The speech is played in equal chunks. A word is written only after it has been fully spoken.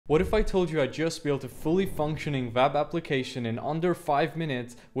What if I told you I just built a fully functioning web application in under 5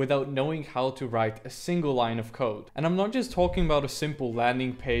 minutes without knowing how to write a single line of code? And I'm not just talking about a simple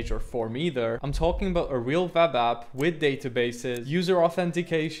landing page or form either. I'm talking about a real web app with databases, user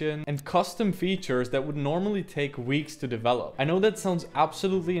authentication, and custom features that would normally take weeks to develop. I know that sounds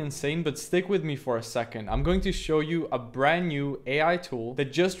absolutely insane, but stick with me for a second. I'm going to show you a brand new AI tool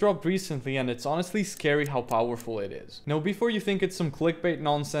that just dropped recently, and it's honestly scary how powerful it is. Now, before you think it's some clickbait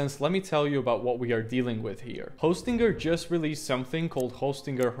nonsense, let me tell you about what we are dealing with here. Hostinger just released something called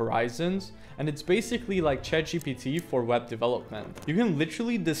Hostinger Horizons, and it's basically like ChatGPT for web development. You can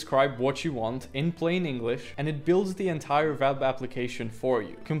literally describe what you want in plain English, and it builds the entire web application for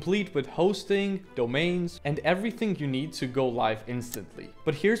you, complete with hosting, domains, and everything you need to go live instantly.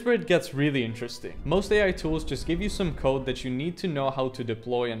 But here's where it gets really interesting. Most AI tools just give you some code that you need to know how to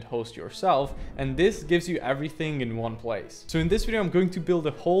deploy and host yourself, and this gives you everything in one place. So in this video, I'm going to build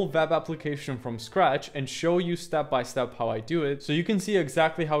a whole web application from scratch and show you step by step how I do it, so you can see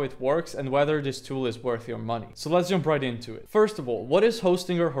exactly how it works and whether this tool is worth your money. So let's jump right into it. First of all, what is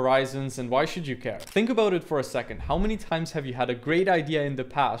Hostinger Horizons and why should you care? Think about it for a second. How many times have you had a great idea in the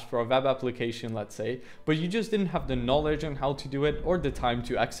past for a web application, let's say, but you just didn't have the knowledge on how to do it or the time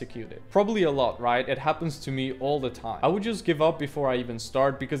to execute it? Probably a lot, right? It happens to me all the time. I would just give up before I even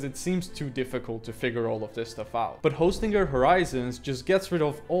start because it seems too difficult to figure all of this stuff out. But Hostinger Horizons just gets rid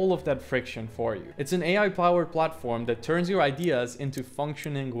of all of that friction for you. It's an AI-powered platform that turns your ideas into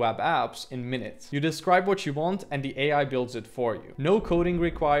functioning web apps in minutes. You describe what you want and the AI builds it for you. No coding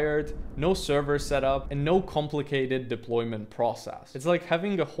required, no server setup, and no complicated deployment process. It's like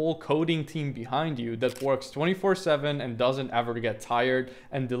having a whole coding team behind you that works 24/7 and doesn't ever get tired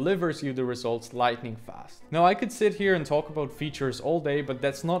and delivers you the results lightning fast. Now, I could sit here and talk about features all day, but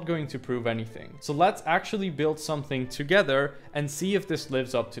that's not going to prove anything. So let's actually build something together and see if this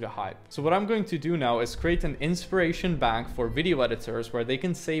lives up to the hype. So what I'm going to do now is create an inspiration bank for video editors where they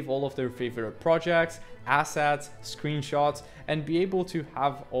can save all of their favorite projects, assets, screenshots, and be able to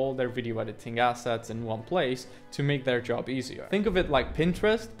have all their video editing assets in one place to make their job easier. Think of it like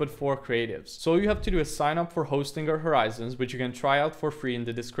Pinterest, but for creatives. So all you have to do is sign up for Hostinger Horizons, which you can try out for free in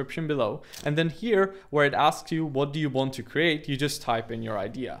the description below. And then here, where it asks you, what do you want to create? You just type in your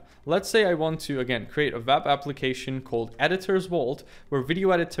idea. Let's say I want to, again, create a web application called Editor's Vault, where video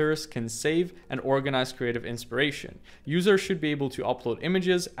editors can save and organize creative inspiration. Users should be able to upload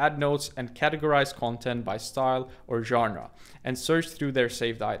images, add notes, and categorize content by style or genre, and search through their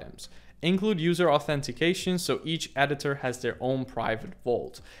saved items. Include user authentication so each editor has their own private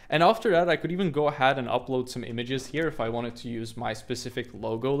vault. And after that, I could even go ahead and upload some images here if I wanted to use my specific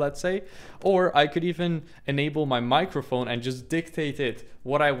logo, let's say. Or I could even enable my microphone and just dictate it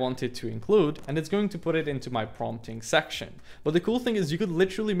what I wanted to include, and it's going to put it into my prompting section. But the cool thing is you could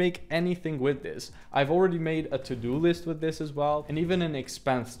literally make anything with this. I've already made a to-do list with this as well, and even an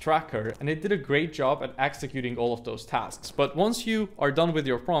expense tracker, and it did a great job at executing all of those tasks. But once you are done with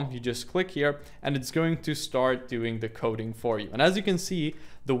your prompt, you just click here and it's going to start doing the coding for you. And as you can see,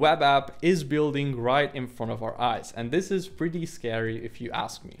 the web app is building right in front of our eyes, and this is pretty scary if you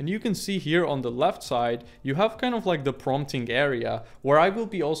ask me. And you can see here on the left side, you have kind of like the prompting area where I will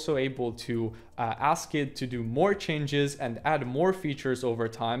be also able to ask it to do more changes and add more features over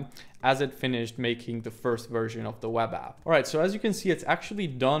time as it finished making the first version of the web app. All right, so as you can see, it's actually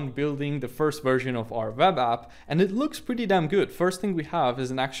done building the first version of our web app, and it looks pretty damn good. First thing we have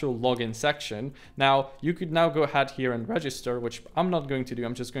is an actual login section. Now, you could now go ahead here and register, which I'm not going to do.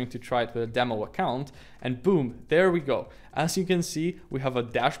 I'm just going to try it with a demo account, and boom, there we go. As you can see, we have a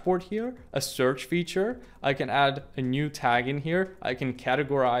dashboard here, a search feature. I can add a new tag in here. I can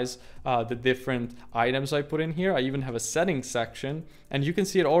categorize the different items I put in here. I even have a settings section, and you can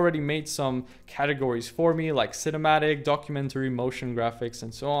see it already made some categories for me like cinematic, documentary, motion graphics,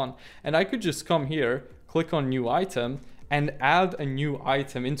 and so on. And I could just come here, click on new item, and add a new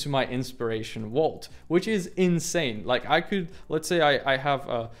item into my inspiration vault, which is insane. Like I could, let's say I have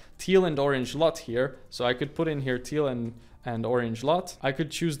a teal and orange LUT here, so I could put in here teal and orange LUT. I could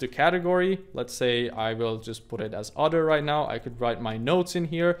choose the category. Let's say I will just put it as other right now. I could write my notes in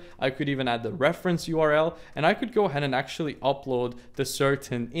here. I could even add the reference URL, and I could go ahead and actually upload the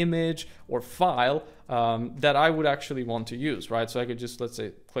certain image or file that I would actually want to use, right? So I could just, let's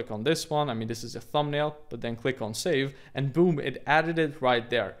say, click on this one. I mean, this is a thumbnail, but then click on save, and boom, it added it right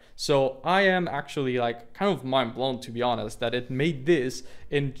there. So I am actually like kind of mind blown, to be honest, that it made this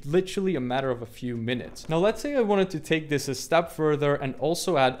in literally a matter of a few minutes. Now, let's say I wanted to take this a step further and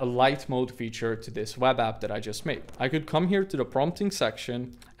also add a light mode feature to this web app that I just made. I could come here to the prompting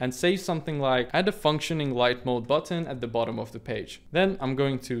section and say something like add a functioning light mode button at the bottom of the page. Then I'm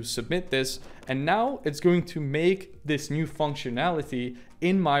going to submit this, and now it's going to make this new functionality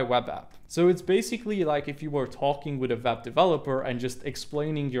in my web app. So it's basically like if you were talking with a web developer and just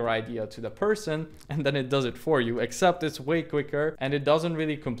explaining your idea to the person, and then it does it for you, except it's way quicker and it doesn't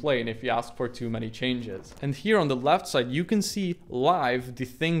really complain if you ask for too many changes. And here on the left side, you can see live the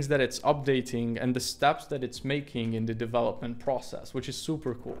things that it's updating and the steps that it's making in the development process, which is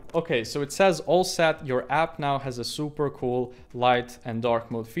super cool. Okay, so it says all set. Your app now has a super cool light and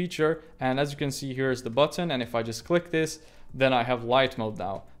dark mode feature. And as you can see, here is the button. And if I just click this, then I have light mode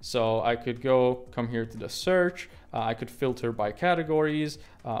now. So I could come here to the search. I could filter by categories.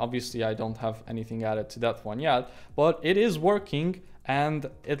 Obviously, I don't have anything added to that one yet, but it is working and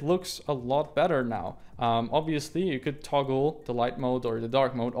it looks a lot better now. Obviously, you could toggle the light mode or the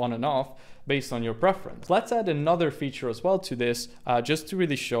dark mode on and off based on your preference. Let's add another feature as well to this, just to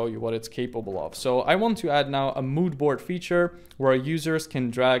really show you what it's capable of. So I want to add now a mood board feature where users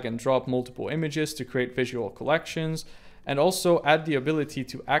can drag and drop multiple images to create visual collections, and also add the ability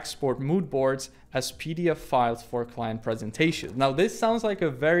to export mood boards as PDF files for client presentations. Now, this sounds like a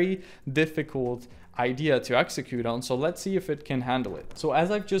very difficult idea to execute on, so let's see if it can handle it. So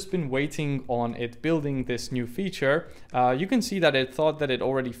as I've just been waiting on it building this new feature, you can see that it thought that it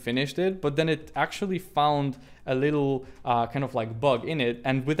already finished it, but then it actually found a little kind of like bug in it,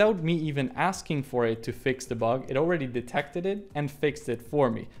 and without me even asking for it to fix the bug, it already detected it and fixed it for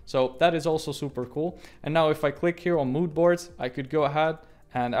me. So that is also super cool. And now if I click here on mood boards, I could go ahead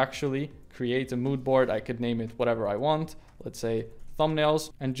and actually create a mood board. I could name it whatever I want. Let's say thumbnails,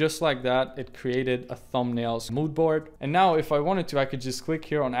 and just like that, it created a thumbnails mood board. And now if I wanted to, I could just click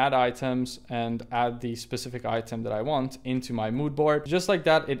here on add items and add the specific item that I want into my mood board. Just like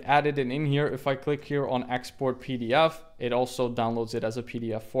that, it added it in here. If I click here on export PDF, it also downloads it as a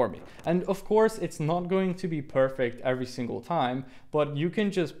PDF for me. And of course, it's not going to be perfect every single time, but you can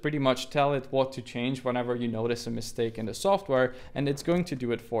just pretty much tell it what to change whenever you notice a mistake in the software, and it's going to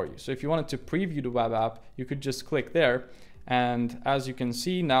do it for you. So if you wanted to preview the web app, you could just click there. And as you can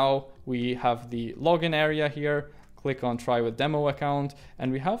see, now we have the login area here. Click on try with demo account,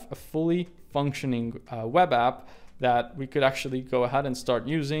 and we have a fully functioning web app that we could actually go ahead and start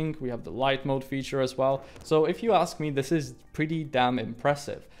using. We have the light mode feature as well. So if you ask me, this is pretty damn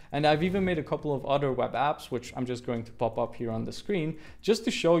impressive. And I've even made a couple of other web apps, which I'm just going to pop up here on the screen, just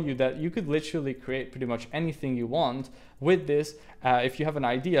to show you that you could literally create pretty much anything you want with this. If you have an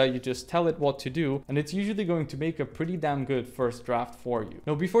idea, you just tell it what to do, and it's usually going to make a pretty damn good first draft for you.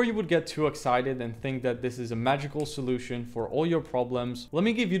 Now, before you would get too excited and think that this is a magical solution for all your problems, let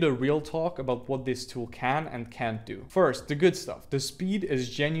me give you the real talk about what this tool can and can't do. First, the good stuff. The speed is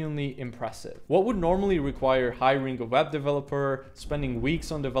genuinely impressive. What would normally require hiring a web developer, spending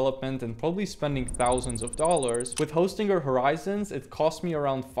weeks on development, and probably spending thousands of dollars, with Hostinger Horizons, it cost me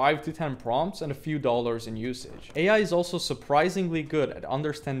around 5 to 10 prompts and a few dollars in usage. AI is also surprisingly good at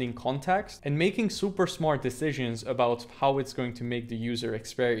understanding context and making super smart decisions about how it's going to make the user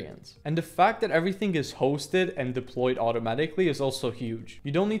experience. And the fact that everything is hosted and deployed automatically is also huge.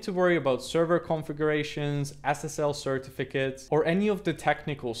 You don't need to worry about server configurations, SSL certificates, or any of the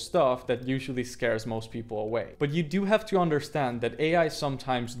technical stuff that usually scares most people away. But you do have to understand that AI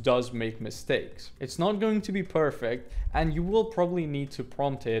sometimes does make mistakes. It's not going to be perfect, and you will probably need to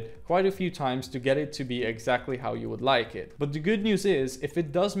prompt it quite a few times to get it to be exactly how you would like it. But the good news is, if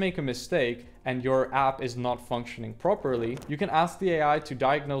it does make a mistake and your app is not functioning properly, you can ask the AI to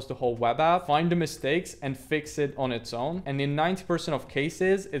diagnose the whole web app, find the mistakes, and fix it on its own. And in 90% of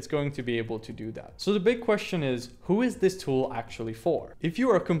cases, it's going to be able to do that. So the big question is, who is this tool actually for? If you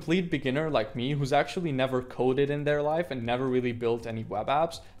are a complete beginner like me, who's actually never coded in their life and never really built any web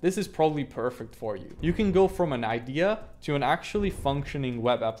apps, this is probably perfect for you. You can go from an idea to an actually functioning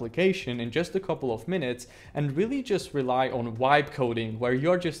web application in just a couple of minutes, and really just rely on vibe coding, where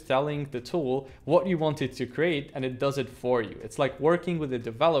you're just telling the tool what you want it to create and it does it for you. It's like working with a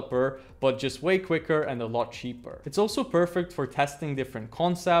developer, but just way quicker and a lot cheaper. It's also perfect for testing different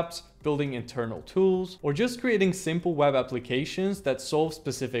concepts, building internal tools, or just creating simple web applications that solve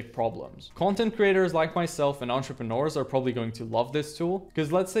specific problems. Content creators like myself and entrepreneurs are probably going to love this tool,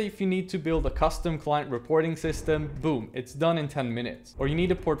 because let's say if you need to build a custom client reporting system, boom, it's done in 10 minutes. Or you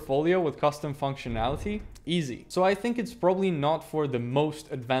need a portfolio with custom functionality, easy. So I think it's probably not for the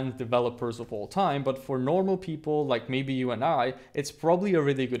most advanced developers of all time, but for normal people like maybe you and I, it's probably a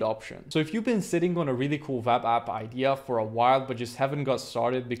really good option. So if you've been sitting on a really cool web app idea for a while, but just haven't got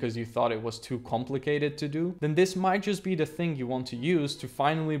started because you thought it was too complicated to do, then this might just be the thing you want to use to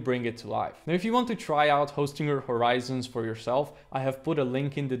finally bring it to life. Now, if you want to try out Hostinger Horizons for yourself, I have put a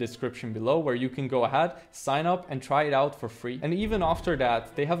link in the description below where you can go ahead, sign up and try it out for free. And even after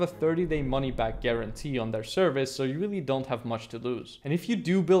that, they have a 30-day money-back guarantee on their service, so you really don't have much to lose. And if you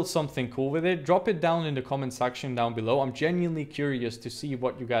do build something cool with it, drop it down in the comment section down below. I'm genuinely curious to see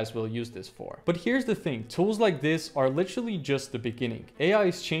what you guys will use this for. But here's the thing, tools like this are literally just the beginning. AI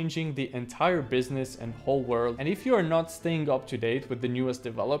is changing the entire business and whole world, and if you are not staying up to date with the newest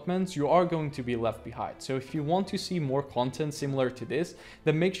developments, you are going to be left behind. So if you want to see more content similar to this,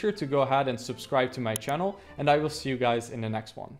 then make sure to go ahead and subscribe to my channel, and I will see you guys in the next one.